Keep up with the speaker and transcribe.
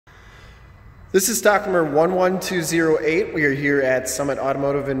This is stock number 11208. We are here at Summit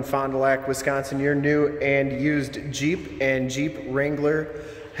Automotive in Fond du Lac, Wisconsin, your new and used Jeep and Jeep Wrangler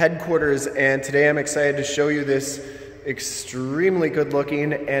headquarters. And today I'm excited to show you this extremely good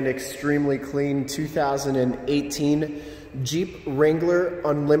looking and extremely clean 2018 Jeep Wrangler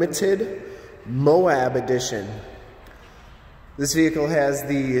Unlimited Moab Edition. This vehicle has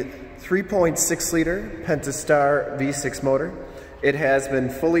the 3.6 liter Pentastar V6 motor. It has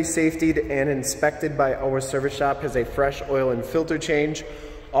been fully safetied and inspected by our service shop, has a fresh oil and filter change.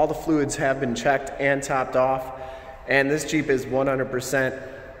 All the fluids have been checked and topped off, and this Jeep is 100%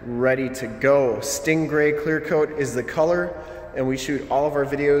 ready to go. Stingray Clearcoat is the color, and we shoot all of our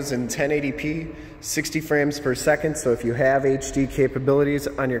videos in 1080p, 60 frames per second, so if you have HD capabilities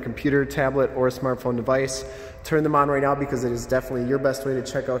on your computer, tablet, or smartphone device, turn them on right now because it is definitely your best way to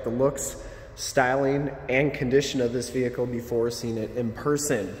check out the looks, styling, and condition of this vehicle before seeing it in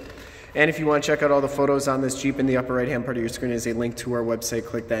person. And if you want to check out all the photos on this Jeep, in the upper right hand part of your screen is a link to our website.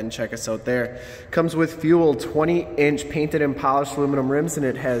 Click that and check us out there. Comes with fuel 20-inch painted and polished aluminum rims, and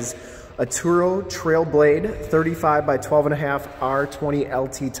it has Atturo Trail Blade 35 by 12.5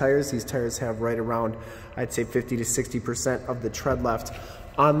 R20 LT tires. These tires have right around, I'd say 50 to 60% of the tread left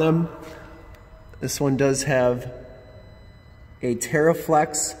on them. This one does have a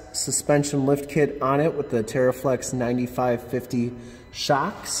TerraFlex suspension lift kit on it with the TerraFlex 9550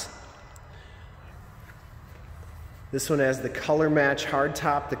 shocks. This one has the color match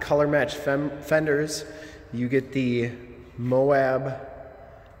hardtop, the color match fenders. You get the Moab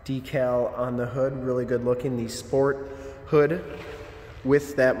decal on the hood, really good looking. The sport hood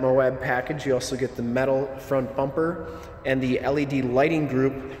with that Moab package. You also get the metal front bumper and the LED lighting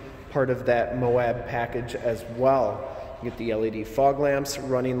group part of that Moab package as well. You get the LED fog lamps,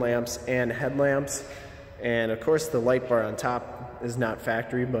 running lamps, and headlamps. And of course the light bar on top is not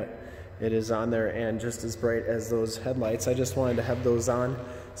factory, but it is on there and just as bright as those headlights. I just wanted to have those on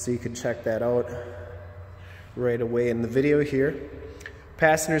so you could check that out right away in the video here.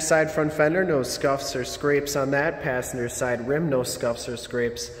 Passenger side front fender, no scuffs or scrapes on that. Passenger side rim, no scuffs or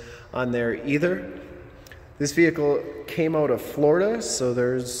scrapes on there either. This vehicle came out of Florida, so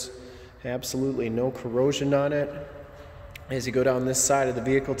there's absolutely no corrosion on it. As you go down this side of the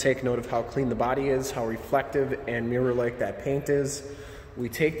vehicle, take note of how clean the body is, how reflective and mirror-like that paint is. We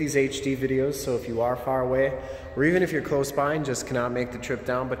take these HD videos, so if you are far away, or even if you're close by and just cannot make the trip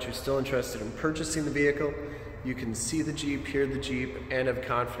down, but you're still interested in purchasing the vehicle, you can see the Jeep, hear the Jeep, and have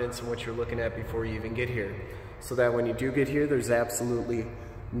confidence in what you're looking at before you even get here. So that when you do get here, there's absolutely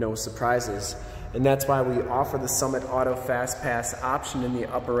no surprises. And that's why we offer the Summit Auto Fast Pass option in the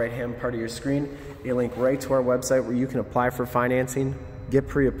upper right-hand part of your screen. A link right to our website where you can apply for financing, get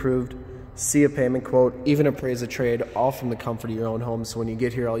pre-approved, see a payment quote, even appraise a trade, all from the comfort of your own home. So when you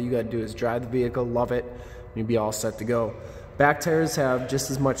get here, all you got to do is drive the vehicle, love it, and you'll be all set to go. Back tires have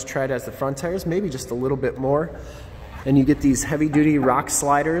just as much tread as the front tires, maybe just a little bit more. And you get these heavy-duty rock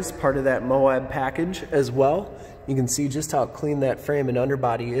sliders, part of that Moab package as well. You can see just how clean that frame and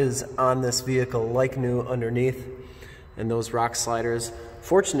underbody is on this vehicle, like new underneath. And those rock sliders,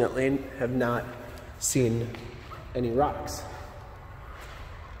 fortunately, have not seen any rocks.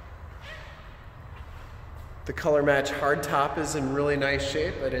 The color match hardtop is in really nice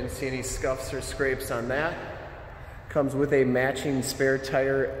shape. I didn't see any scuffs or scrapes on that. Comes with a matching spare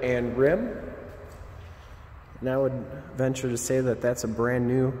tire and rim. And I would venture to say that that's a brand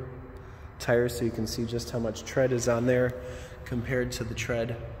new tire, so you can see just how much tread is on there compared to the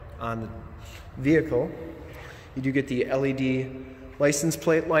tread on the vehicle. You do get the LED license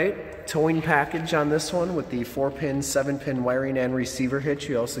plate light, towing package on this one with the 4-pin, 7-pin wiring and receiver hitch.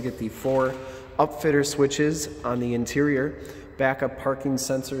 You also get the 4 Upfitter switches on the interior, backup parking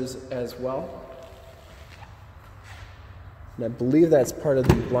sensors as well. And I believe that's part of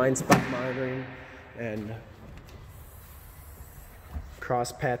the blind spot monitoring and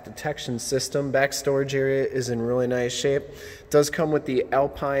cross-path detection system. Back storage area is in really nice shape. It does come with the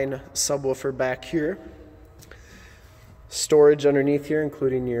Alpine subwoofer back here. Storage underneath here,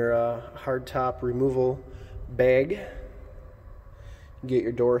 including your hardtop removal bag. You get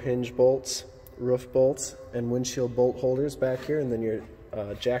your door hinge bolts, roof bolts, and windshield bolt holders back here, and then your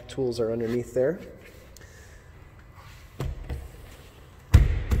jack tools are underneath there. You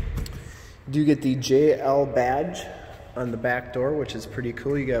do get the JL badge on the back door, which is pretty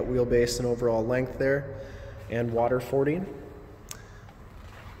cool. You got wheelbase and overall length there, and water fording.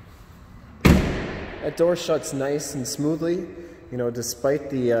 That door shuts nice and smoothly, you know, despite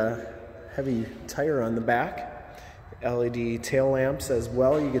the heavy tire on the back. LED tail lamps as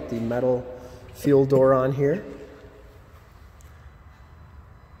well. You get the metal fuel door on here.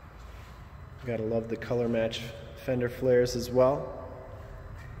 Gotta love the color match fender flares as well.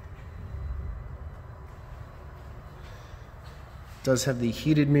 Does have the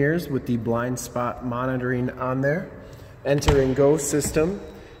heated mirrors with the blind spot monitoring on there. Enter and go system.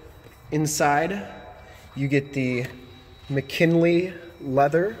 Inside, you get the McKinley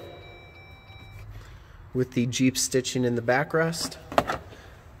leather with the Jeep stitching in the backrest.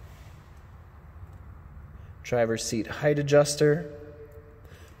 Driver's seat height adjuster.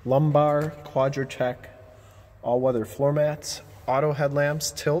 Lumbar, Quadra-Check, all-weather floor mats, auto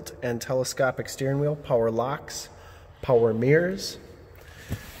headlamps, tilt and telescopic steering wheel, power locks, power mirrors.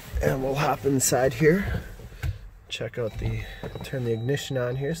 And we'll hop inside here. Check out turn the ignition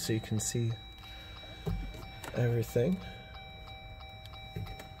on here so you can see everything.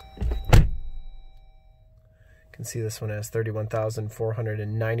 You can see this one has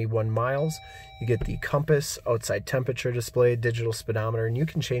 31,491 miles. You get the compass, outside temperature display, digital speedometer, and you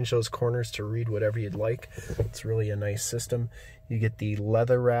can change those corners to read whatever you'd like. It's really a nice system. You get the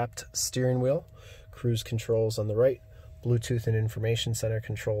leather-wrapped steering wheel, cruise controls on the right, Bluetooth and information center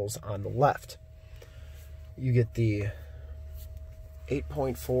controls on the left. You get the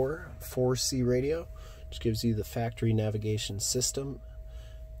 8.4 4C radio, which gives you the factory navigation system.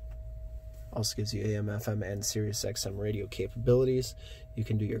 Also gives you AM, FM, and Sirius XM radio capabilities. You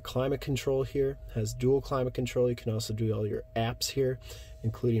can do your climate control here. It has dual climate control. You can also do all your apps here,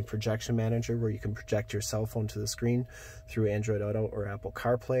 including Projection Manager, where you can project your cell phone to the screen through Android Auto or Apple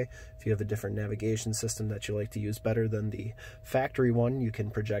CarPlay. If you have a different navigation system that you like to use better than the factory one, you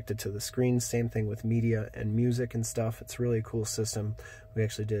can project it to the screen. Same thing with media and music and stuff. It's really a cool system. We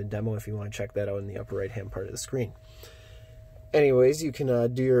actually did a demo if you want to check that out in the upper right-hand part of the screen. Anyways, you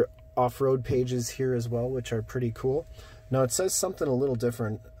can do your off-road pages here as well, which are pretty cool. Now it says something a little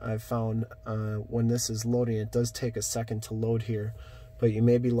different. I've found when this is loading, it does take a second to load here, but you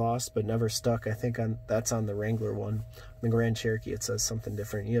may be lost but never stuck. I think that's on the Wrangler one. On the Grand Cherokee it says something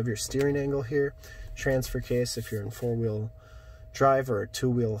different. You have your steering angle here, transfer case if you're in four-wheel drive or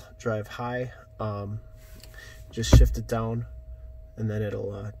two-wheel drive high. Just shift it down and then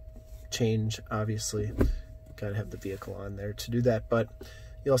it'll change. Obviously gotta have the vehicle on there to do that, but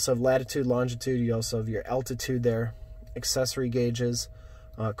you also have latitude, longitude. You also have your altitude there, accessory gauges,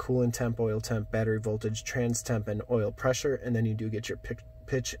 coolant temp, oil temp, battery voltage, trans temp, and oil pressure. And then you do get your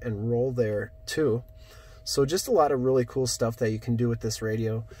pitch and roll there too. So just a lot of really cool stuff that you can do with this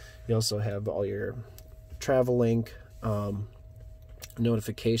radio. You also have all your travel link,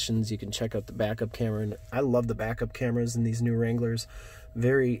 notifications. You can check out the backup camera. And I love the backup cameras in these new Wranglers.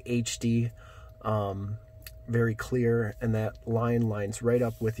 Very HD. Very clear, and that line lines right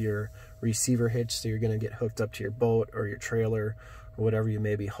up with your receiver hitch, so you're going to get hooked up to your boat or your trailer or whatever you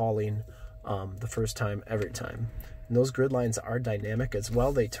may be hauling the first time, every time. And those grid lines are dynamic as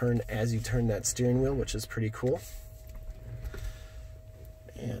well. They turn as you turn that steering wheel, which is pretty cool.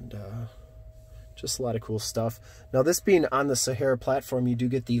 And just a lot of cool stuff. Now, this being on the Sahara platform, you do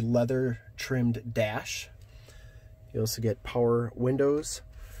get the leather trimmed dash. You also get power windows.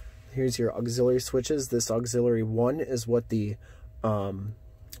 Here's your auxiliary switches. This auxiliary 1 is what the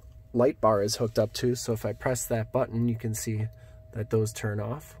light bar is hooked up to. So if I press that button, you can see that those turn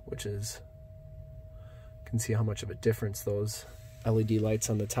off, which is, you can see how much of a difference those LED lights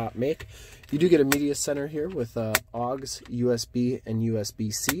on the top make. You do get a media center here with AUX, USB, and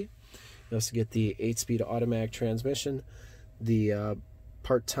USB-C. You also get the 8-speed automatic transmission, the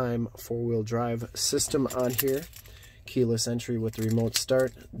part-time four-wheel drive system on here. Keyless entry with the remote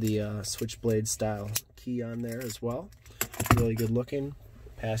start, the switchblade style key on there as well. Really good looking.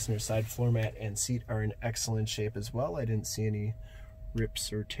 Passenger side floor mat and seat are in excellent shape as well. I didn't see any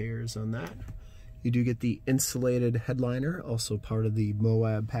rips or tears on that. You do get the insulated headliner, also part of the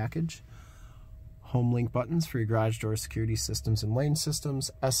Moab package. Homelink buttons for your garage door security systems and lane systems,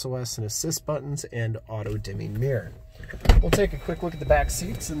 SOS and assist buttons, and auto dimming mirror. We'll take a quick look at the back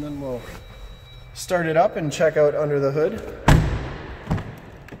seats and then we'll start it up and check out under the hood.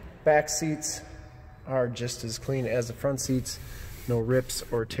 Back seats are just as clean as the front seats. No rips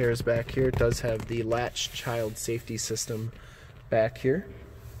or tears back here. It does have the latch child safety system back here.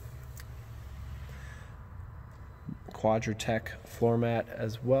 Quadra-Check floor mat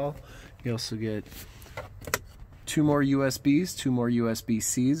as well. You also get 2 more USBs, 2 more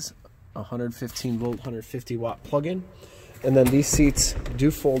USB-Cs, 115 volt, 150 watt plug-in. And then these seats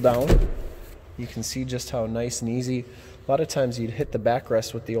do fold down. You can see just how nice and easy. A lot of times you'd hit the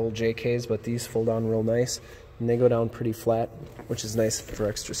backrest with the old JKs, but these fold down real nice, and they go down pretty flat, which is nice for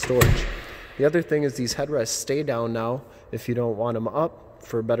extra storage. The other thing is these headrests stay down now if you don't want them up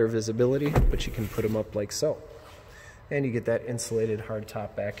for better visibility, but you can put them up like so. And you get that insulated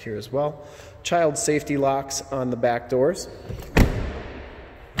hardtop back here as well. Child safety locks on the back doors.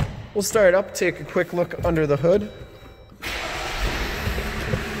 We'll start up, take a quick look under the hood.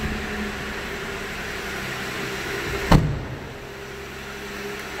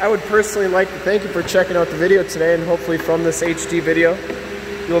 I would personally like to thank you for checking out the video today, and hopefully from this HD video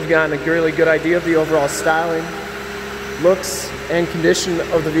you'll have gotten a really good idea of the overall styling, looks, and condition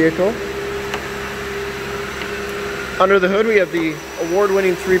of the vehicle. Under the hood we have the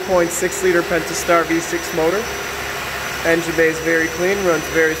award-winning 3.6 liter Pentastar V6 motor. Engine bay is very clean, runs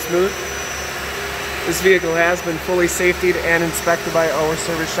very smooth. This vehicle has been fully safetied and inspected by our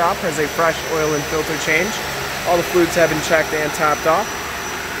service shop, has a fresh oil and filter change. All the fluids have been checked and topped off.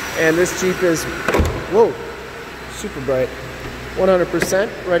 And this Jeep is, whoa, super bright, 100%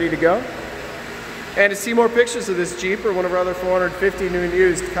 ready to go. And to see more pictures of this Jeep or one of our other 450 new and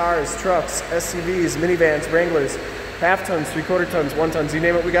used cars, trucks, SUVs, minivans, Wranglers, half tons, 3/4 tons, 1 tons, you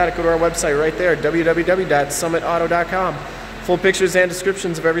name it, we got it. Go to our website right there, www.summitauto.com. Full pictures and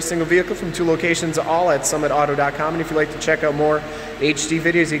descriptions of every single vehicle from 2 locations, all at summitauto.com. And if you'd like to check out more HD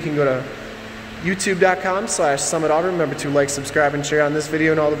videos, you can go to youtube.com/summitauto. Remember to like, subscribe, and share on this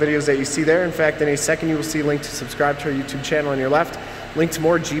video and all the videos that you see there. In fact, in a second you will see a link to subscribe to our YouTube channel on your left, link to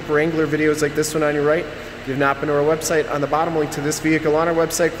more Jeep Wrangler videos like this one on your right. If you've not been to our website, on the bottom, link to this vehicle on our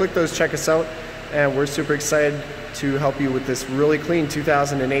website. Click those, check us out, and we're super excited to help you with this really clean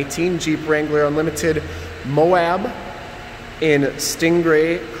 2018 Jeep Wrangler Unlimited Moab in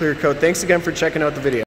Stingray Clearcoat. Thanks again for checking out the video.